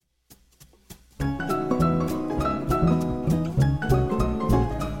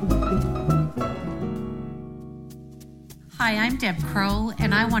Hi, I'm Deb Crow,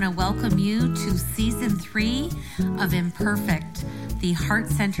 and I want to welcome you to Season 3 of Imperfect, the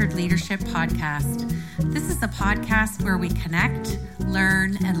Heart-Centered Leadership Podcast. This is a podcast where we connect,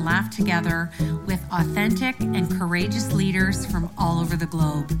 learn, and laugh together with authentic and courageous leaders from all over the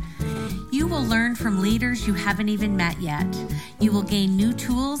globe. You will learn from leaders you haven't even met yet. You will gain new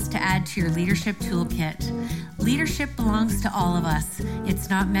tools to add to your leadership toolkit. Leadership belongs to all of us. It's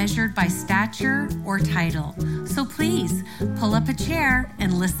not measured by stature or title. So please pull up a chair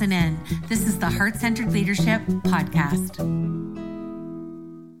and listen in. This is the Heart-Centered Leadership Podcast.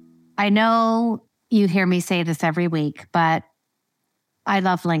 I know you hear me say this every week, but I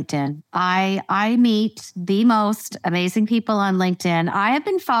love LinkedIn. I meet the most amazing people on LinkedIn. I have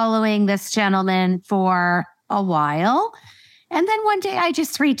been following this gentleman for a while. And then one day I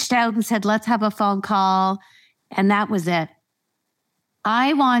just reached out and said, let's have a phone call. And that was it.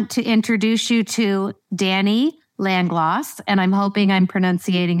 I want to introduce you to Danny Langloss, and I'm hoping I'm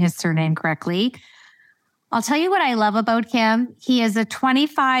pronouncing his surname correctly. I'll tell you what I love about him. He is a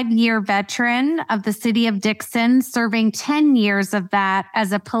 25-year veteran of the city of Dixon, serving 10 years of that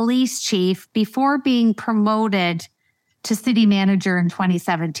as a police chief before being promoted to city manager in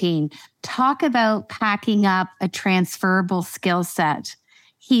 2017. Talk about packing up a transferable skill set.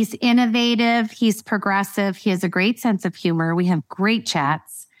 He's innovative, he's progressive, he has a great sense of humor. We have great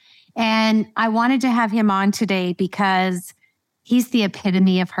chats. And I wanted to have him on today because he's the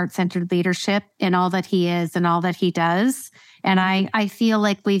epitome of heart-centered leadership in all that he is and all that he does. And I feel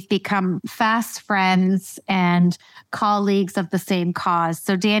like we've become fast friends and colleagues of the same cause.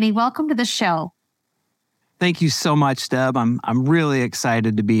 So Danny, welcome to the show. Thank you so much, Deb. I'm really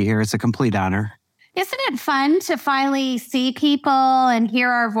excited to be here. It's a complete honor. Isn't it fun to finally see people and hear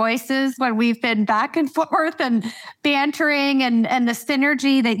our voices when we've been back and forth and bantering and the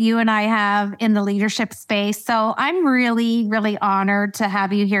synergy that you and I have in the leadership space? So I'm really, really honored to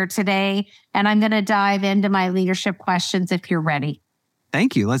have you here today. And I'm going to dive into my leadership questions if you're ready.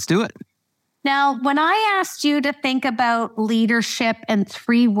 Thank you. Let's do it. Now, when I asked you to think about leadership and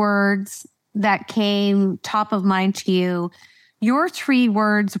 3 words that came top of mind to you, your 3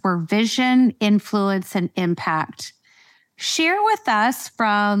 words were vision, influence, and impact. Share with us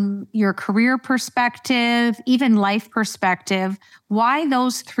from your career perspective, even life perspective, why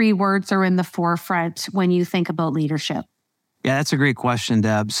those 3 words are in the forefront when you think about leadership. Yeah, that's a great question,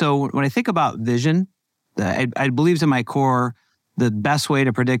 Deb. So when I think about vision, I believe to my core, the best way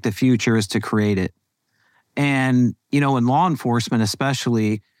to predict the future is to create it. And, in law enforcement,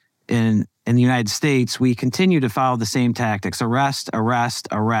 especially in the United States, we continue to follow the same tactics: arrest, arrest,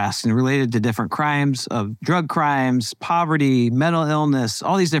 arrest, and related to different crimes of drug crimes, poverty, mental illness,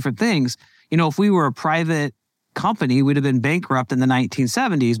 all these different things. If we were a private company, we'd have been bankrupt in the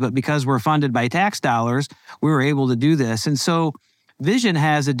 1970s, but because we're funded by tax dollars, we were able to do this. And so vision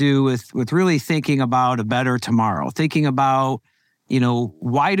has to do with really thinking about a better tomorrow, thinking about,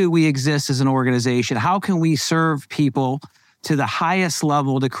 why do we exist as an organization? How can we serve people to the highest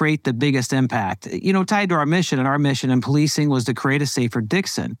level to create the biggest impact, tied to our mission. And our mission in policing was to create a safer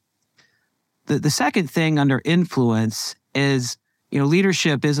Dixon. The second thing under influence is,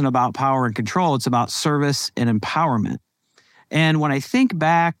 leadership isn't about power and control. It's about service and empowerment. And when I think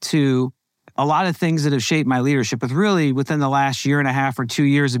back to a lot of things that have shaped my leadership, with really within the last year and a half or 2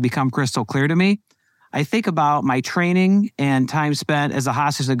 years have become crystal clear to me. I think about my training and time spent as a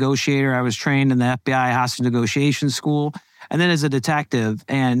hostage negotiator. I was trained in the FBI hostage negotiation school. And then as a detective,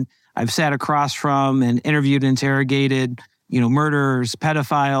 and I've sat across from and interviewed and interrogated, murderers,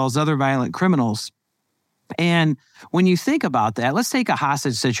 pedophiles, other violent criminals. And when you think about that, let's take a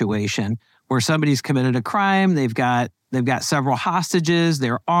hostage situation where somebody's committed a crime. They've got several hostages.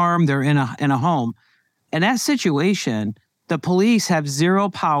 They're armed. They're in a home. In that situation, the police have zero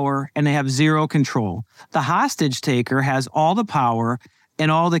power and they have zero control. The hostage taker has all the power and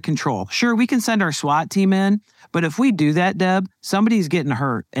all the control. Sure, we can send our SWAT team in, but if we do that, Deb, somebody's getting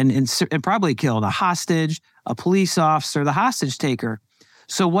hurt and probably killed: a hostage, a police officer, the hostage taker.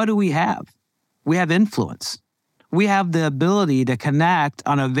 So what do we have? We have influence. We have the ability to connect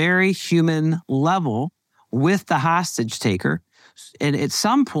on a very human level with the hostage taker. And at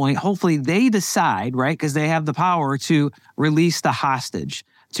some point, hopefully they decide, right, because they have the power to release the hostage,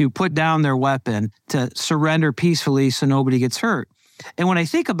 to put down their weapon, to surrender peacefully so nobody gets hurt. And when I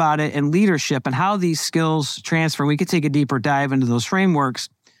think about it in leadership and how these skills transfer, we could take a deeper dive into those frameworks.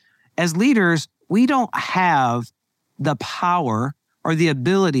 As leaders, we don't have the power or the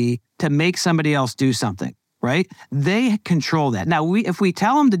ability to make somebody else do something, right? They control that. Now, if we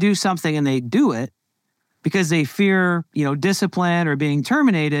tell them to do something and they do it because they fear, discipline or being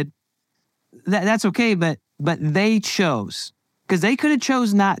terminated, that's okay. But but they chose, because they could have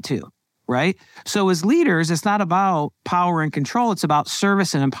chose not to, right? So as leaders, it's not about power and control. It's about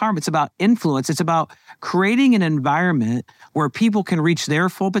service and empowerment. It's about influence. It's about creating an environment where people can reach their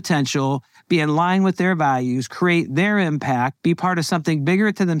full potential, be in line with their values, create their impact, be part of something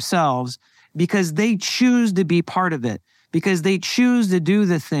bigger to themselves because they choose to be part of it, because they choose to do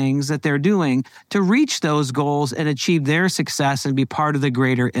the things that they're doing to reach those goals and achieve their success and be part of the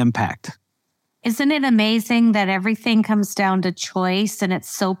greater impact. Isn't it amazing that everything comes down to choice and it's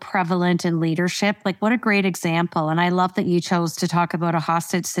so prevalent in leadership? Like, what a great example. And I love that you chose to talk about a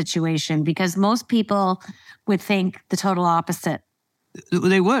hostage situation, because most people would think the total opposite.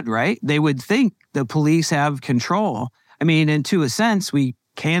 They would, right? They would think the police have control. I mean, and to a sense, we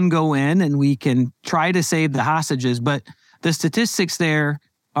can go in and we can try to save the hostages, but the statistics there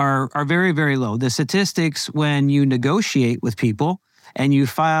are very, very low. The statistics when you negotiate with people and you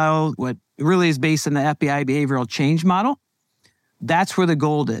file what really is based on the FBI behavioral change model, that's where the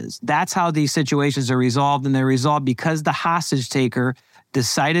gold is. That's how these situations are resolved, and they're resolved because the hostage taker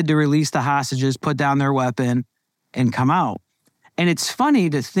decided to release the hostages, put down their weapon, and come out. And it's funny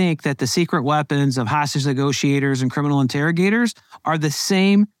to think that the secret weapons of hostage negotiators and criminal interrogators are the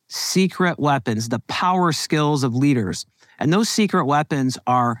same secret weapons, the power skills of leaders. And those secret weapons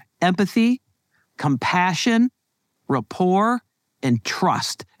are empathy, compassion, rapport, and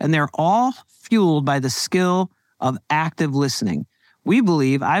trust. And they're all fueled by the skill of active listening. I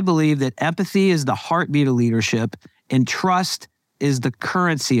believe that empathy is the heartbeat of leadership and trust is the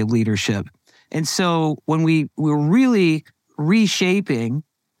currency of leadership. And so when we're really reshaping,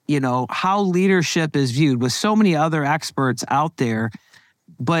 how leadership is viewed with so many other experts out there.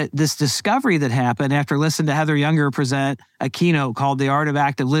 But this discovery that happened after listening to Heather Younger present a keynote called The Art of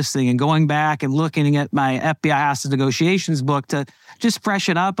Active Listening, and going back and looking at my FBI hostage negotiations book to just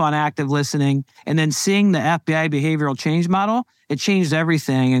freshen up on active listening, and then seeing the FBI behavioral change model, it changed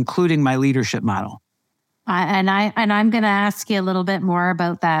everything, including my leadership model. And I'm going to ask you a little bit more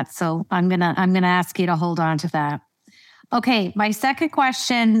about that. So I'm going to ask you to hold on to that. Okay, my second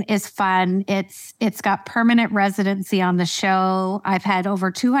question is fun. It's got permanent residency on the show. I've had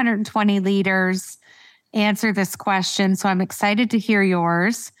over 220 leaders answer this question, so I'm excited to hear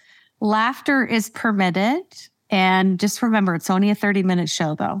yours. Laughter is permitted, and just remember, it's only a 30-minute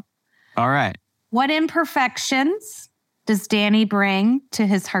show, though. All right. What imperfections does Danny bring to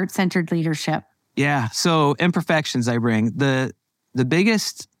his heart-centered leadership? Yeah, so imperfections I bring. The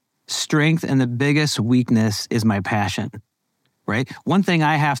biggest strength and the biggest weakness is my passion, right? One thing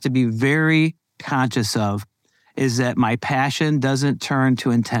I have to be very conscious of is that my passion doesn't turn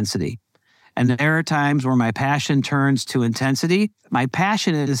to intensity. And there are times where my passion turns to intensity. My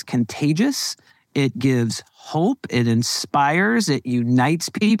passion is contagious. It gives hope. It inspires. It unites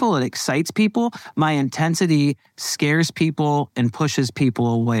people. It excites people. My intensity scares people and pushes people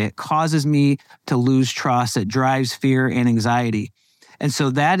away. It causes me to lose trust. It drives fear and anxiety. And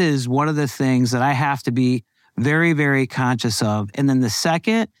so that is one of the things that I have to be very, very conscious of. And then the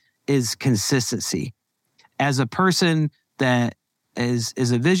second is consistency. As a person that is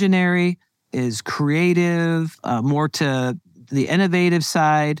a visionary, is creative, more to the innovative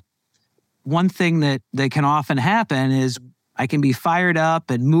side, one thing that can often happen is I can be fired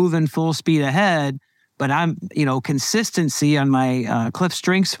up and moving full speed ahead, but consistency on my Cliff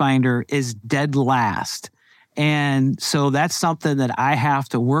Strengths Finder is dead last. And so that's something that I have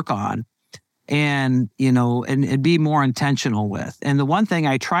to work on and be more intentional with. And the one thing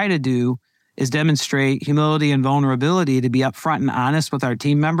I try to do is demonstrate humility and vulnerability, to be upfront and honest with our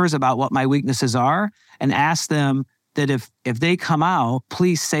team members about what my weaknesses are, and ask them that if they come out,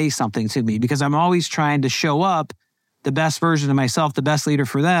 please say something to me, because I'm always trying to show up the best version of myself, the best leader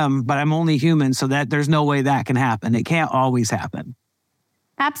for them, but I'm only human, so that there's no way that can happen. It can't always happen.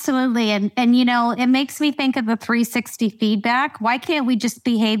 Absolutely. And it makes me think of the 360 feedback. Why can't we just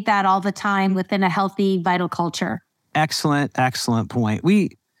behave that all the time within a healthy, vital culture? Excellent point.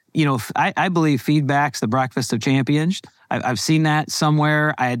 I believe feedback's the breakfast of champions. I've seen that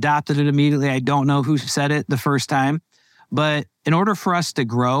somewhere. I adopted it immediately. I don't know who said it the first time. But in order for us to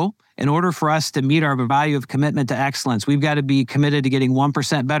grow, in order for us to meet our value of commitment to excellence, we've got to be committed to getting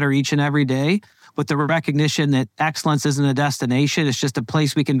 1% better each and every day, with the recognition that excellence isn't a destination. It's just a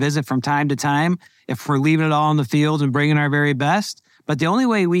place we can visit from time to time if we're leaving it all on the field and bringing our very best. But the only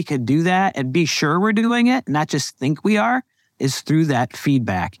way we can do that and be sure we're doing it, not just think we are, is through that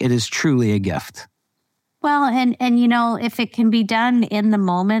feedback. It is truly a gift. Well, and if it can be done in the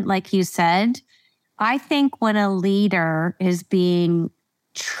moment, like you said, I think when a leader is being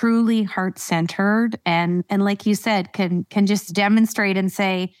truly heart-centered and like you said, can just demonstrate and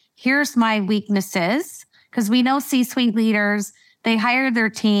say, here's my weaknesses, Because we know C-suite leaders, they hire their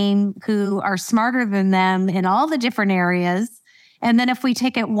team who are smarter than them in all the different areas. And then if we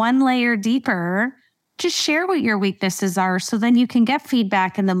take it one layer deeper, just share what your weaknesses are so then you can get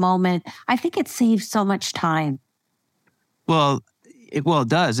feedback in the moment. I think it saves so much time. Well, it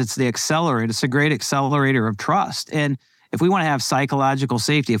does. It's the accelerator. It's a great accelerator of trust. And if we want to have psychological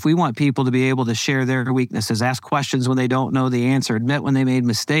safety, if we want people to be able to share their weaknesses, ask questions when they don't know the answer, admit when they made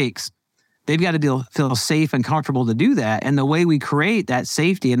mistakes, they've got to feel safe and comfortable to do that. And the way we create that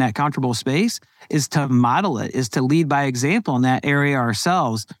safety and that comfortable space is to model it, is to lead by example in that area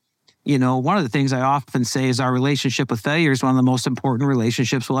ourselves. You know, one of the things I often say is our relationship with failure is one of the most important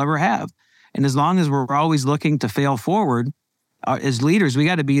relationships we'll ever have. And as long as we're always looking to fail forward, as leaders, we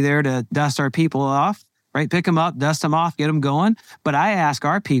got to be there to dust our people off, right? Pick them up, dust them off, get them going. But I ask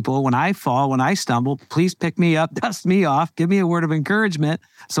our people, when I fall, when I stumble, please pick me up, dust me off, give me a word of encouragement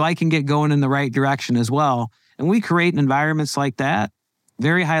so I can get going in the right direction as well. And we create environments like that,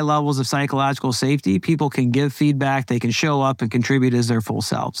 very high levels of psychological safety. People can give feedback, they can show up and contribute as their full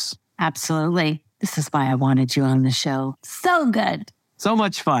selves. Absolutely. This is why I wanted you on the show. So good. So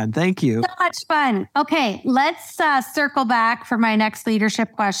much fun. Thank you. So much fun. Okay, let's circle back for my next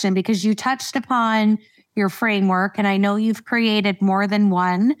leadership question, because you touched upon your framework and I know you've created more than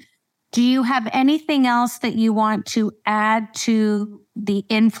one. Do you have anything else that you want to add to the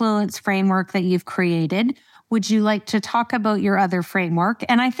influence framework that you've created? Would you like to talk about your other framework?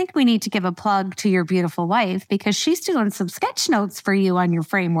 And I think we need to give a plug to your beautiful wife because she's doing some sketch notes for you on your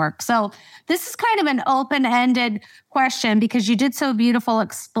framework. So this is kind of an open-ended question because you did so beautiful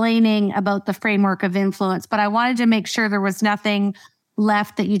explaining about the framework of influence, but I wanted to make sure there was nothing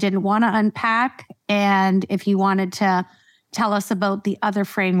left that you didn't want to unpack. And if you wanted to tell us about the other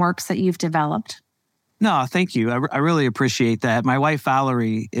frameworks that you've developed. No, thank you. I really appreciate that. My wife,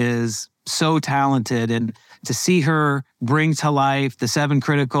 Valerie, is so talented, and to see her bring to life the 7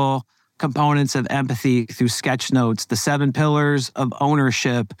 critical components of empathy through sketch notes, the 7 pillars of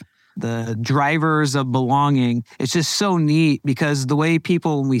ownership, the drivers of belonging, it's just so neat because the way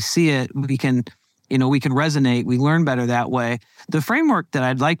people, when we see it, we can resonate, we learn better that way. The framework that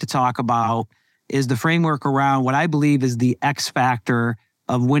I'd like to talk about is the framework around what I believe is the X factor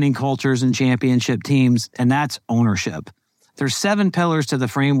of winning cultures and championship teams, and that's ownership. There's 7 pillars to the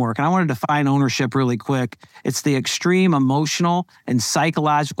framework, and I want to define ownership really quick. It's the extreme emotional and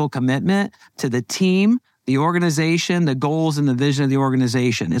psychological commitment to the team, the organization, the goals, and the vision of the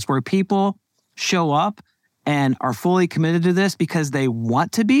organization. It's where people show up and are fully committed to this because they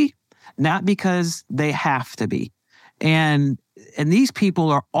want to be, not because they have to be. And these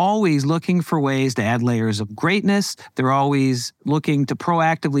people are always looking for ways to add layers of greatness. They're always looking to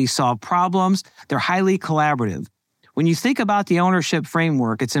proactively solve problems. They're highly collaborative. When you think about the ownership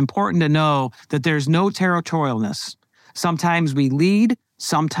framework, it's important to know that there's no territorialness. Sometimes we lead,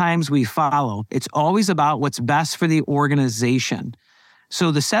 sometimes we follow. It's always about what's best for the organization.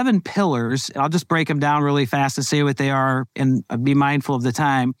 So the 7 pillars, I'll just break them down really fast and say what they are and be mindful of the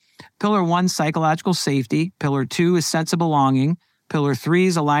time. Pillar 1, psychological safety. Pillar 2 is sense of belonging. Pillar 3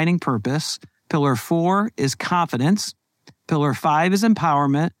 is aligning purpose. Pillar 4 is confidence. Pillar 5 is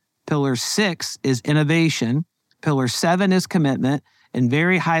empowerment. Pillar 6 is innovation. Pillar 7 is commitment, and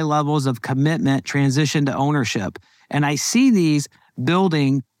very high levels of commitment transition to ownership. And I see these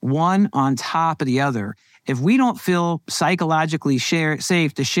building one on top of the other. If we don't feel psychologically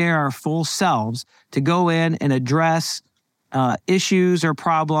safe to share our full selves, to go in and address issues or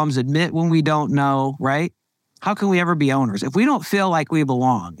problems, admit when we don't know, right? How can we ever be owners? If we don't feel like we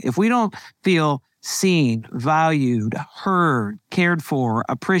belong, if we don't feel seen, valued, heard, cared for,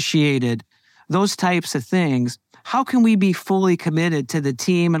 appreciated, those types of things, how can we be fully committed to the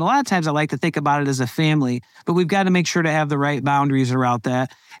team? And a lot of times I like to think about it as a family, but we've got to make sure to have the right boundaries around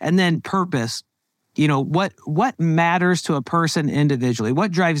that. And then purpose. You know, what matters to a person individually?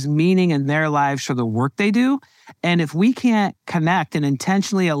 What drives meaning in their lives for the work they do? And if we can't connect and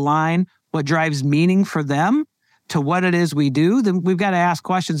intentionally align what drives meaning for them to what it is we do, then we've got to ask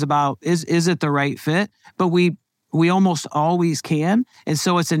questions about, is it the right fit? But we almost always can. And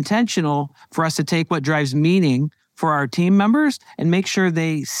so it's intentional for us to take what drives meaning for our team members and make sure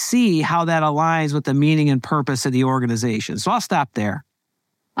they see how that aligns with the meaning and purpose of the organization. So I'll stop there.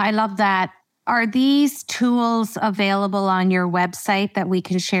 I love that. Are these tools available on your website that we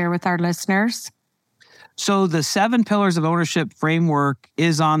can share with our listeners? So the 7 pillars of ownership framework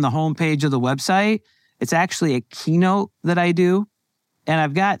is on the homepage of the website. It's actually a keynote that I do. And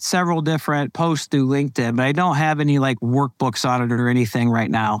I've got several different posts through LinkedIn, but I don't have any like workbooks on it or anything right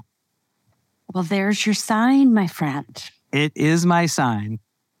now. Well, there's your sign, my friend. It is my sign.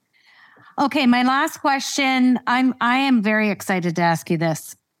 Okay, my last question. I am very excited to ask you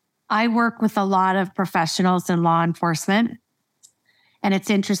this. I work with a lot of professionals in law enforcement, and it's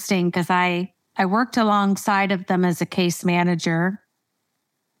interesting because I worked alongside of them as a case manager,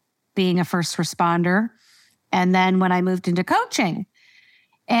 being a first responder, and then when I moved into coaching.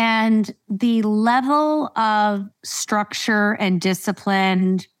 And the level of structure and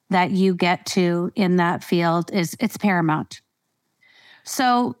discipline that you get to in that field it's paramount.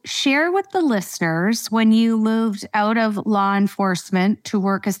 So share with the listeners, when you moved out of law enforcement to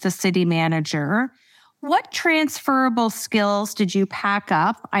work as the city manager, what transferable skills did you pack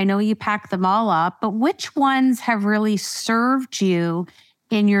up? I know you packed them all up, but which ones have really served you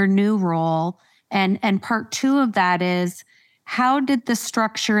in your new role? And part two of that is, how did the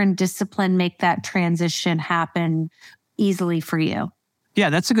structure and discipline make that transition happen easily for you? Yeah,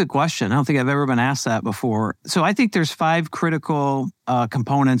 that's a good question. I don't think I've ever been asked that before. So I think there's 5 critical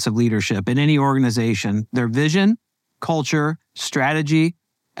components of leadership in any organization. They're vision, culture, strategy,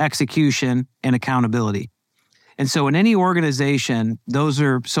 execution, and accountability. And so in any organization, those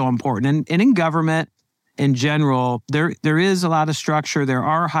are so important. And in government, in general, there is a lot of structure. There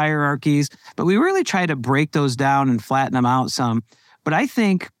are hierarchies, but we really try to break those down and flatten them out some. But I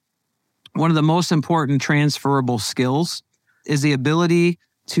think one of the most important transferable skills is the ability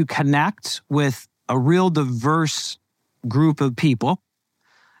to connect with a real diverse group of people,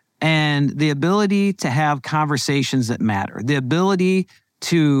 and the ability to have conversations that matter, the ability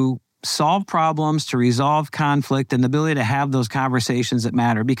to solve problems, to resolve conflict, and the ability to have those conversations that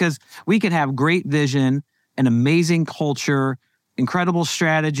matter. Because we can have great vision, an amazing culture, incredible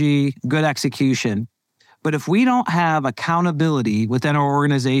strategy, good execution. But if we don't have accountability within our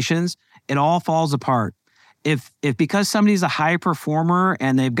organizations, it all falls apart. If because somebody's a high performer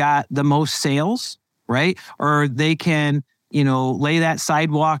and they've got the most sales, right? Or they can, lay that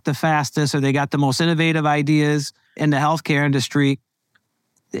sidewalk the fastest, or they got the most innovative ideas in the healthcare industry.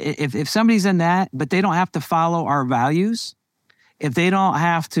 If somebody's in that, but they don't have to follow our values, if they don't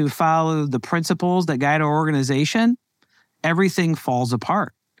have to follow the principles that guide our organization, everything falls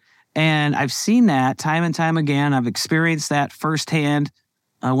apart. And I've seen that time and time again. I've experienced that firsthand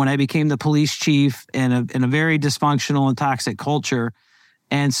when I became the police chief in a very dysfunctional and toxic culture.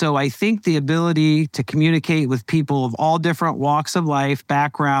 And so I think the ability to communicate with people of all different walks of life,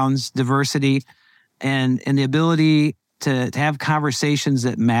 backgrounds, diversity, and the ability to have conversations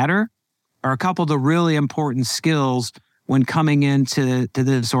that matter are a couple of the really important skills when coming into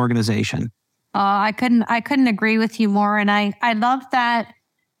this organization. I couldn't agree with you more. And I love that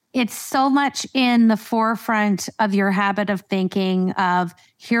it's so much in the forefront of your habit of thinking of,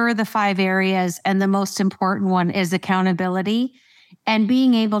 here are the 5 areas, and the most important one is accountability. And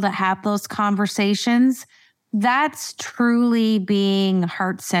being able to have those conversations, that's truly being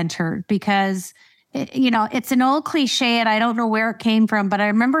heart-centered, because it's an old cliche and I don't know where it came from, but I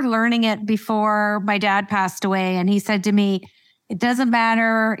remember learning it before my dad passed away. And he said to me, it doesn't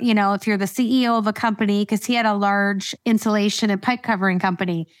matter, if you're the CEO of a company, because he had a large insulation and pipe covering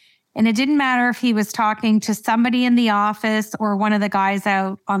company. And it didn't matter if he was talking to somebody in the office or one of the guys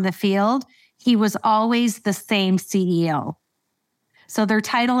out on the field, he was always the same CEO. So their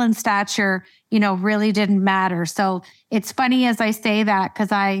title and stature, really didn't matter. So it's funny as I say that,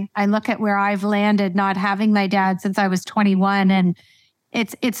 because I look at where I've landed not having my dad since I was 21. And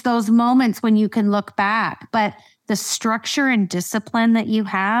it's those moments when you can look back. But the structure and discipline that you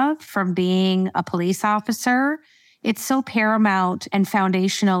have from being a police officer, it's so paramount and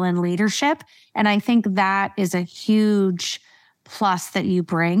foundational in leadership. And I think that is a huge plus that you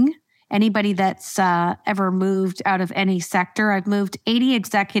bring. Anybody that's ever moved out of any sector, I've moved 80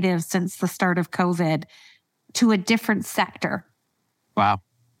 executives since the start of COVID to a different sector. Wow.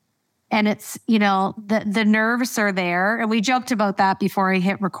 And it's, the nerves are there. And we joked about that before I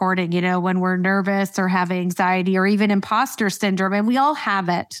hit recording, when we're nervous or have anxiety or even imposter syndrome, and we all have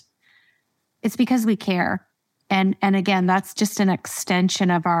it. It's because we care. And again, that's just an extension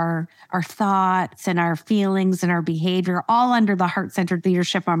of our thoughts and our feelings and our behavior, all under the heart-centered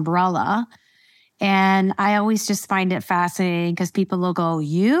leadership umbrella. And I always just find it fascinating because people will go,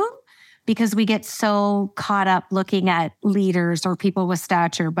 you? Because we get so caught up looking at leaders or people with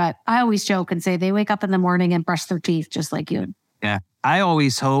stature. But I always joke and say they wake up in the morning and brush their teeth just like you. Yeah. I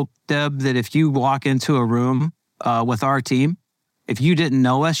always hope, Deb, that if you walk into a room with our team, if you didn't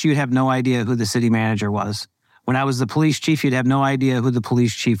know us, you'd have no idea who the city manager was. When I was the police chief, you'd have no idea who the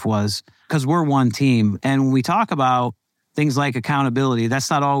police chief was, because we're one team. And when we talk about things like accountability, that's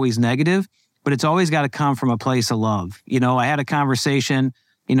not always negative, but it's always got to come from a place of love. I had a conversation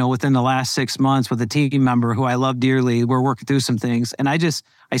within the last 6 months with a team member who I love dearly. We're working through some things. And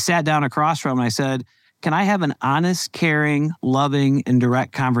I sat down across from him and I said, can I have an honest, caring, loving, and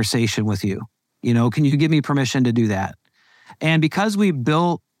direct conversation with you? Can you give me permission to do that? And because we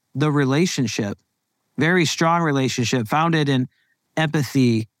built the relationship, very strong relationship, founded in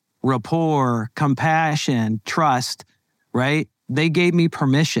empathy, rapport, compassion, trust, right? They gave me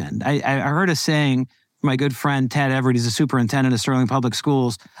permission. I heard a saying from my good friend, Ted Everett, he's a superintendent of Sterling Public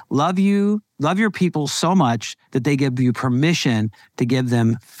Schools. Love your people so much that they give you permission to give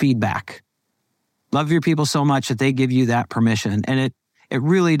them feedback. Love your people so much that they give you that permission. And it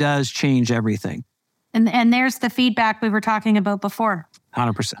really does change everything. And there's the feedback we were talking about before.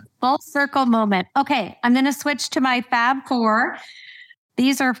 100%. Full circle moment. Okay, I'm going to switch to my Fab 4.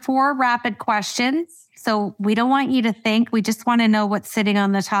 These are 4 rapid questions. So we don't want you to think. We just want to know what's sitting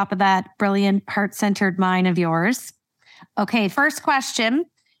on the top of that brilliant heart-centered mind of yours. Okay, first question.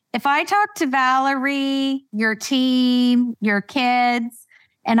 If I talk to Valerie, your team, your kids,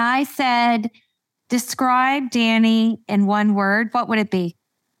 and I said, describe Danny in one word, what would it be?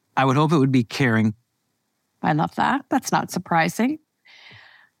 I would hope it would be caring. I love that. That's not surprising.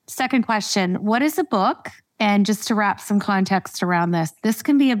 Second question, what is a book? And just to wrap some context around this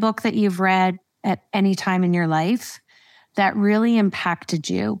can be a book that you've read at any time in your life that really impacted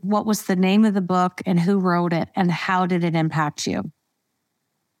you. What was the name of the book and who wrote it and how did it impact you?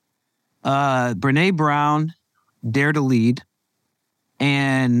 Brene Brown, Dare to Lead.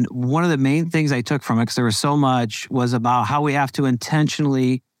 And one of the main things I took from it, because there was so much, was about how we have to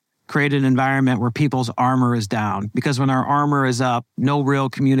intentionally create an environment where people's armor is down. Because when our armor is up, no real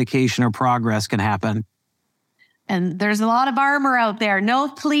communication or progress can happen. And there's a lot of armor out there. No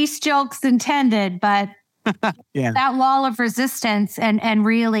police jokes intended, but yeah. That wall of resistance and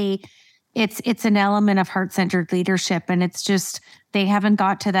really it's an element of heart-centered leadership. And it's just, they haven't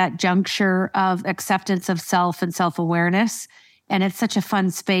got to that juncture of acceptance of self and self-awareness. And it's such a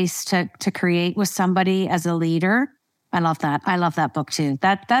fun space to create with somebody as a leader. I love that. I love that book too.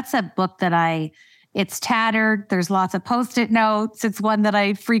 That's a book that it's tattered. There's lots of Post-it notes. It's one that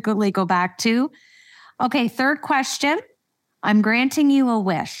I frequently go back to. Okay, third question. I'm granting you a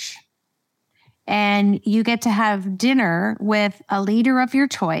wish. And you get to have dinner with a leader of your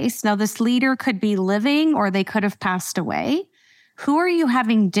choice. Now, this leader could be living or they could have passed away. Who are you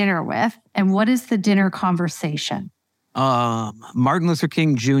having dinner with? And what is the dinner conversation? Martin Luther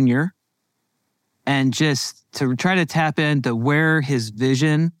King Jr. And just to try to tap into where his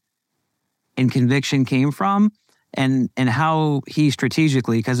vision and conviction came from and how he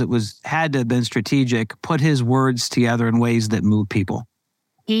strategically, because had to have been strategic, put his words together in ways that move people.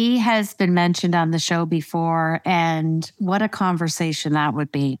 He has been mentioned on the show before, and what a conversation that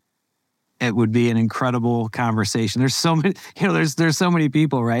would be. It would be an incredible conversation. There's so many, there's so many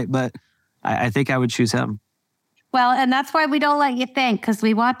people, right? But I think I would choose him. Well, and that's why we don't let you think, because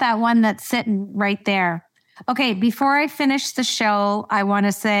we want that one that's sitting right there. Okay, before I finish the show, I want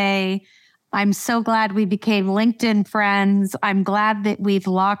to say I'm so glad we became LinkedIn friends. I'm glad that we've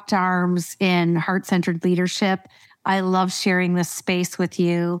locked arms in heart-centered leadership. I love sharing this space with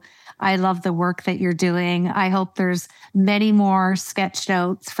you. I love the work that you're doing. I hope there's many more sketch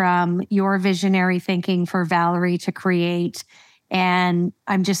notes from your visionary thinking for Valerie to create. And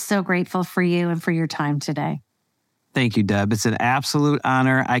I'm just so grateful for you and for your time today. Thank you, Deb. It's an absolute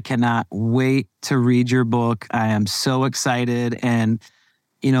honor. I cannot wait to read your book. I am so excited. And,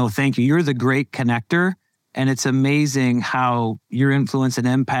 thank you. You're the great connector. And it's amazing how your influence and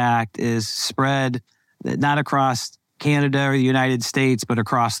impact is spread, not across Canada or the United States, but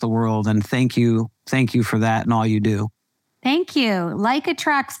across the world. And thank you. Thank you for that and all you do. Thank you. Like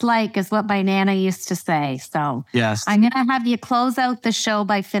attracts like is what my Nana used to say. So yes, I'm going to have you close out the show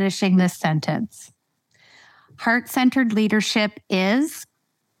by finishing this sentence. Heart-centered leadership is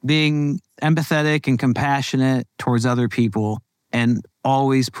being empathetic and compassionate towards other people and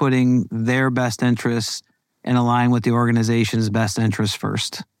always putting their best interests in line with the organization's best interests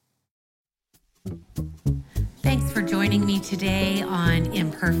first. Thanks for joining me today on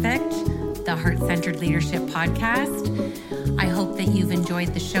Imperfect, the Heart-Centered Leadership Podcast. I hope that you've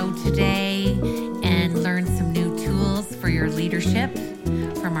enjoyed the show today and learned some new tools for your leadership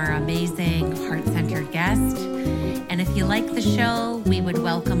from our amazing heart-centered guest. And if you like the show, we would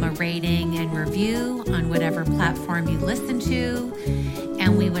welcome a rating and review on whatever platform you listen to.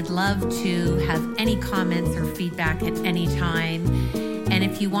 And we would love to have any comments or feedback at any time. And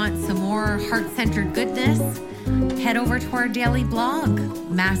if you want some more heart-centered goodness, head over to our daily blog,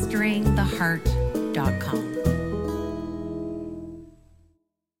 masteringtheheart.com.